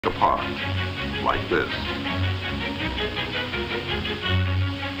apart, like this.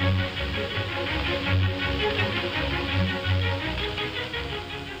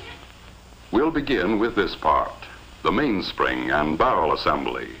 We'll begin with this part, the mainspring and barrel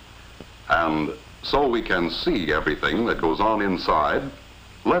assembly. And so we can see everything that goes on inside,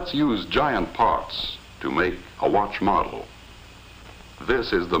 let's use giant parts to make a watch model.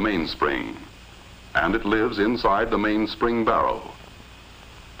 This is the mainspring, and it lives inside the mainspring barrel.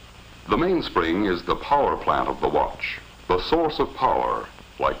 The mainspring is the power plant of the watch, the source of power,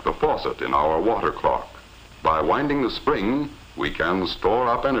 like the faucet in our water clock. By winding the spring, we can store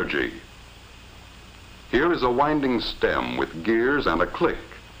up energy. Here is a winding stem with gears and a click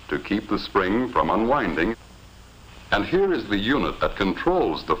to keep the spring from unwinding. And here is the unit that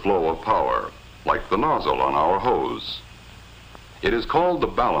controls the flow of power, like the nozzle on our hose. It is called the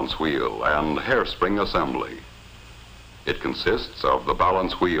balance wheel and hairspring assembly. It consists of the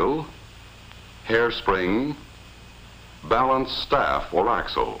balance wheel, hairspring, balance staff or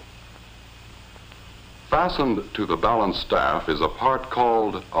axle. Fastened to the balance staff is a part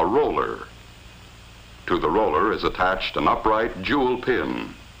called a roller. To the roller is attached an upright jewel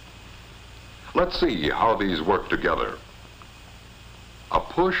pin. Let's see how these work together. A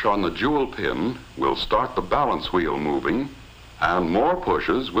push on the jewel pin will start the balance wheel moving, and more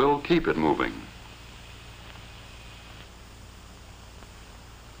pushes will keep it moving.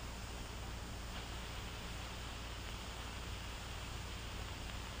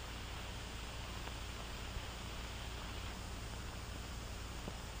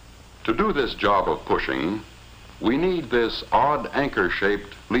 To do this job of pushing, we need this odd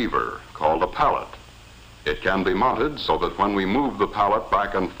anchor-shaped lever called a pallet. It can be mounted so that when we move the pallet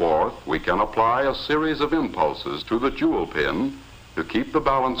back and forth, we can apply a series of impulses to the jewel pin to keep the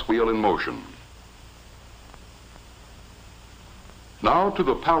balance wheel in motion. Now to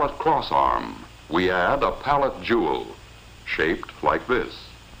the pallet crossarm, we add a pallet jewel, shaped like this.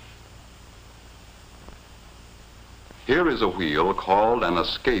 Here is a wheel called an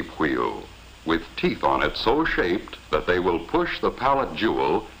escape wheel, with teeth on it so shaped that they will push the pallet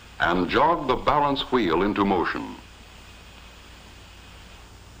jewel and jog the balance wheel into motion.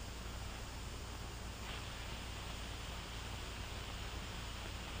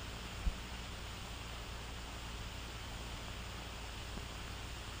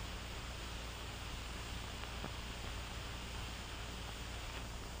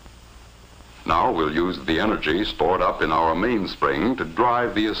 Now we'll use the energy stored up in our mainspring to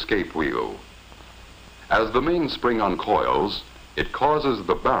drive the escape wheel. As the mainspring uncoils, it causes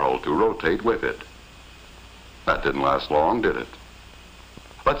the barrel to rotate with it. That didn't last long, did it?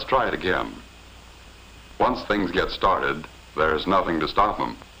 Let's try it again. Once things get started, there's nothing to stop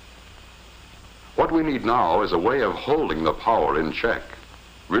them. What we need now is a way of holding the power in check,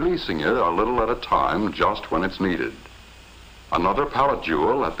 releasing it a little at a time just when it's needed. Another pallet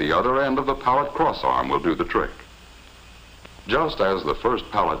jewel at the other end of the pallet crossarm will do the trick. Just as the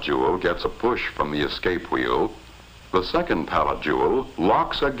first pallet jewel gets a push from the escape wheel, the second pallet jewel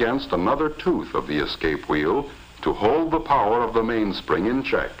locks against another tooth of the escape wheel to hold the power of the mainspring in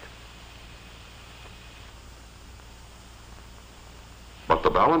check. But the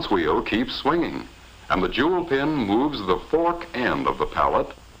balance wheel keeps swinging, and the jewel pin moves the fork end of the pallet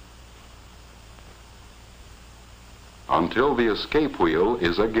until the escape wheel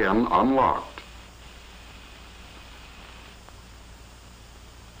is again unlocked.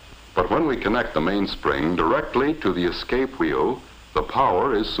 But when we connect the mainspring directly to the escape wheel, the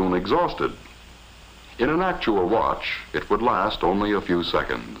power is soon exhausted. In an actual watch, it would last only a few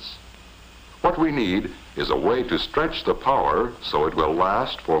seconds. What we need is a way to stretch the power so it will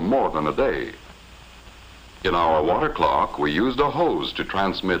last for more than a day. In our water clock, we used a hose to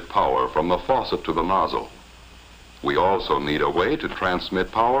transmit power from the faucet to the nozzle. We also need a way to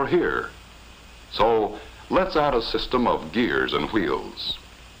transmit power here. So let's add a system of gears and wheels.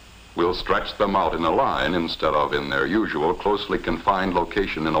 We'll stretch them out in a line instead of in their usual closely confined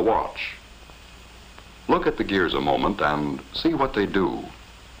location in a watch. Look at the gears a moment and see what they do.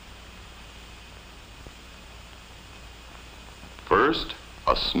 First,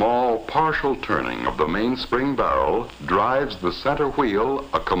 a small partial turning of the mainspring barrel drives the center wheel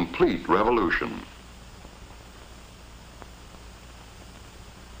a complete revolution.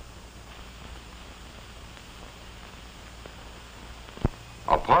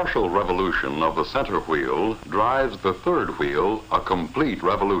 A partial revolution of the center wheel drives the third wheel a complete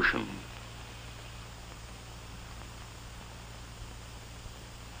revolution.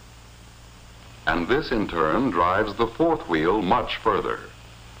 And this in turn drives the fourth wheel much further.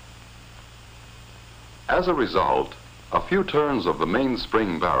 As a result, A few turns of the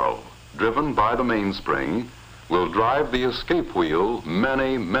mainspring barrel, driven by the mainspring, will drive the escape wheel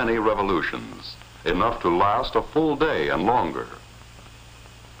many, many revolutions, enough to last a full day and longer.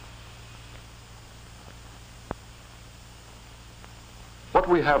 What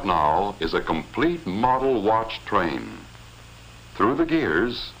we have now is a complete model watch train. Through the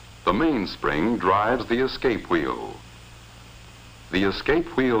gears, the mainspring drives the escape wheel. The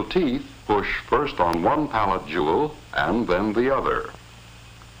escape wheel teeth push first on one pallet jewel and then the other.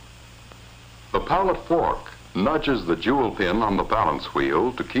 The pallet fork nudges the jewel pin on the balance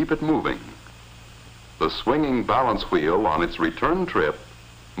wheel to keep it moving. The swinging balance wheel on its return trip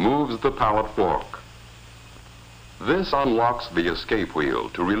moves the pallet fork. This unlocks the escape wheel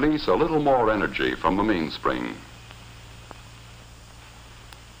to release a little more energy from the mainspring.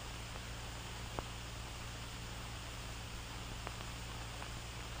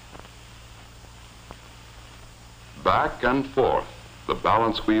 Back and forth, the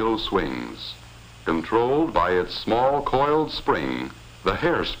balance wheel swings, controlled by its small coiled spring, the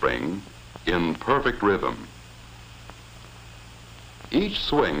hairspring, in perfect rhythm. Each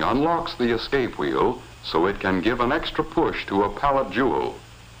swing unlocks the escape wheel so it can give an extra push to a pallet jewel,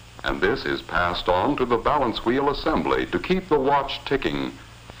 and this is passed on to the balance wheel assembly to keep the watch ticking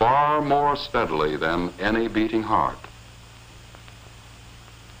far more steadily than any beating heart.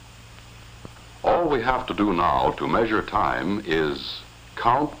 All we have to do now to measure time is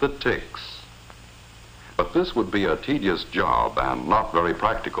count the ticks. But this would be a tedious job and not very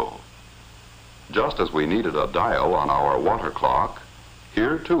practical. Just as we needed a dial on our water clock,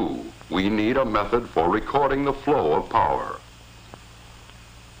 here too we need a method for recording the flow of power.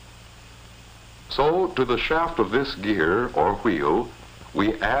 So to the shaft of this gear or wheel,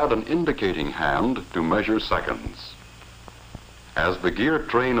 we add an indicating hand to measure seconds. As the gear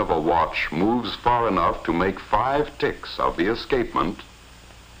train of a watch moves far enough to make 5 ticks of the escapement,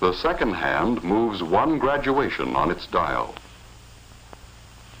 the second hand moves 1 graduation on its dial.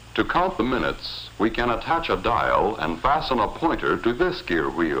 To count the minutes, we can attach a dial and fasten a pointer to this gear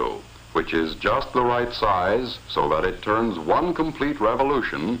wheel, which is just the right size so that it turns 1 complete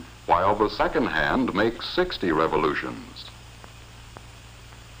revolution while the second hand makes 60 revolutions.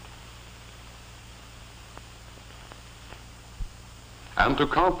 And to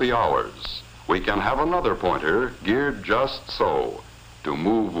count the hours, we can have another pointer geared just so, to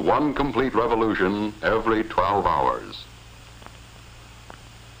move 1 complete revolution every 12 hours.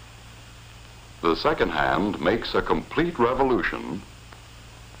 The second hand makes a complete revolution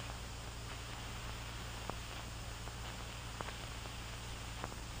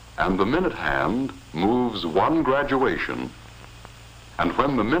and the minute hand moves 1 graduation, and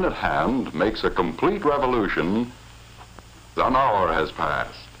when the minute hand makes a complete revolution, an hour has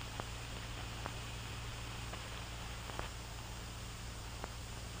passed.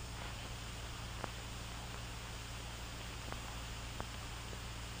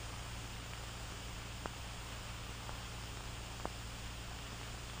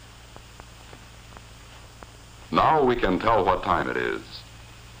 Now we can tell what time it is.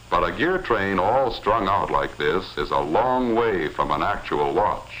 But a gear train all strung out like this is a long way from an actual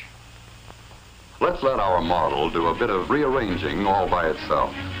watch. Let's let our model do a bit of rearranging all by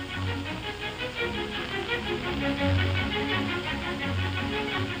itself.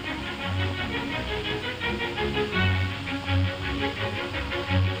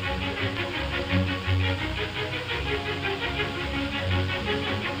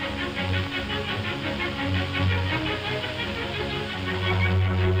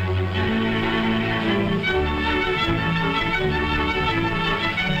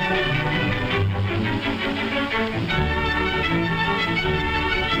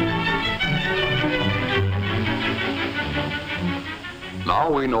 Now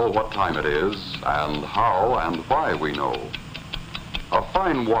we know what time it is and how and why we know. A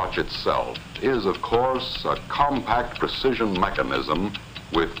fine watch itself is, of course, a compact precision mechanism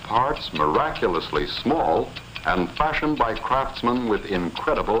with parts miraculously small and fashioned by craftsmen with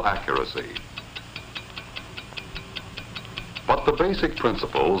incredible accuracy. But the basic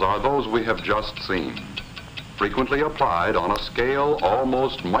principles are those we have just seen, frequently applied on a scale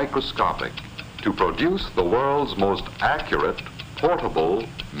almost microscopic to produce the world's most accurate portable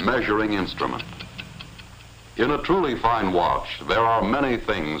measuring instrument. In a truly fine watch, there are many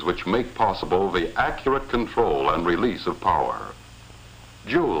things which make possible the accurate control and release of power.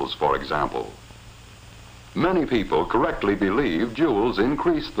 Jewels, for example. Many people correctly believe jewels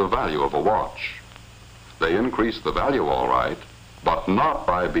increase the value of a watch. They increase the value all right, but not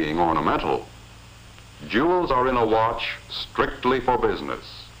by being ornamental. Jewels are in a watch strictly for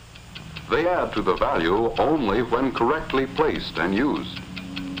business. They add to the value only when correctly placed and used.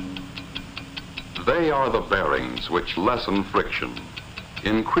 They are the bearings which lessen friction,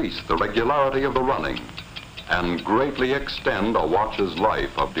 increase the regularity of the running, and greatly extend a watch's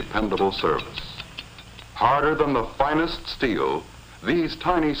life of dependable service. Harder than the finest steel, these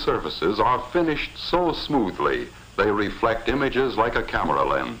tiny surfaces are finished so smoothly they reflect images like a camera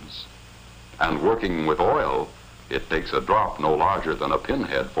lens. And working with oil, it takes a drop no larger than a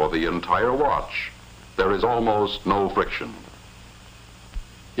pinhead for the entire watch. There is almost no friction.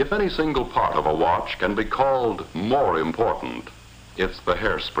 If any single part of a watch can be called more important, it's the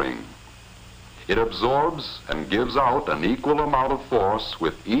hairspring. It absorbs and gives out an equal amount of force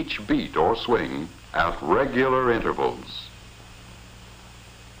with each beat or swing at regular intervals.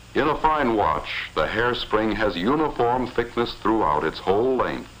 In a fine watch, the hairspring has uniform thickness throughout its whole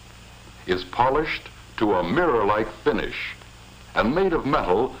length, is polished to a mirror-like finish, and made of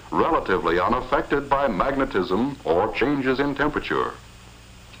metal relatively unaffected by magnetism or changes in temperature.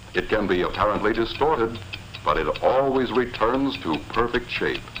 It can be apparently distorted, but it always returns to perfect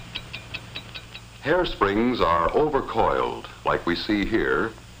shape. Hairsprings are overcoiled, like we see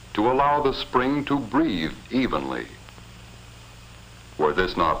here, to allow the spring to breathe evenly. Were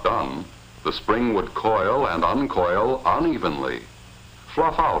this not done, the spring would coil and uncoil unevenly,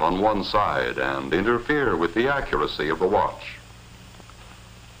 fluff out on one side, and interfere with the accuracy of the watch.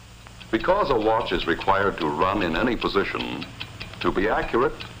 Because a watch is required to run in any position, to be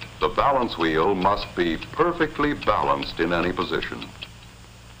accurate, the balance wheel must be perfectly balanced in any position.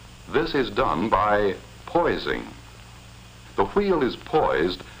 This is done by poising. The wheel is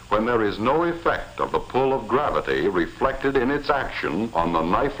poised when there is no effect of the pull of gravity reflected in its action on the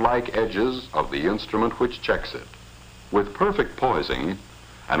knife-like edges of the instrument which checks it. With perfect poising,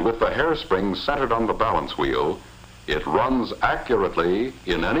 and with the hairspring centered on the balance wheel, it runs accurately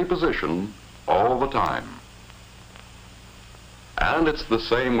in any position all the time. And it's the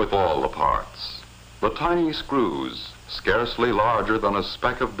same with all the parts. The tiny screws, scarcely larger than a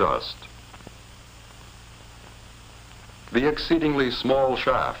speck of dust. The exceedingly small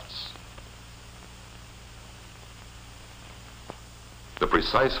shafts. The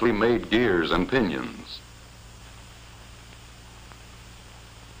precisely made gears and pinions.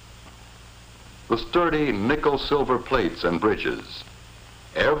 The sturdy nickel-silver plates and bridges.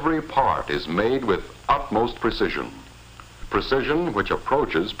 Every part is made with utmost precision. Precision which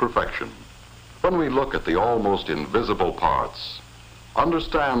approaches perfection. When we look at the almost invisible parts,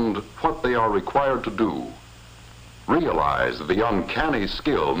 understand what they are required to do, realize the uncanny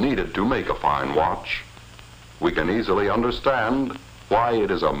skill needed to make a fine watch, we can easily understand why it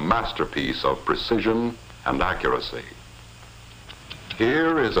is a masterpiece of precision and accuracy.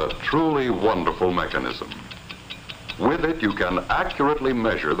 Here is a truly wonderful mechanism. With it, you can accurately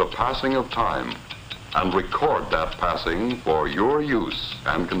measure the passing of time and record that passing for your use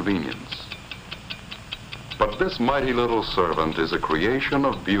and convenience. But this mighty little servant is a creation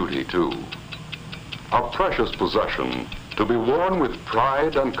of beauty, too. A precious possession to be worn with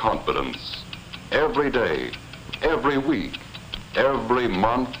pride and confidence every day, every week, every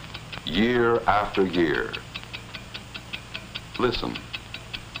month, year after year. Listen.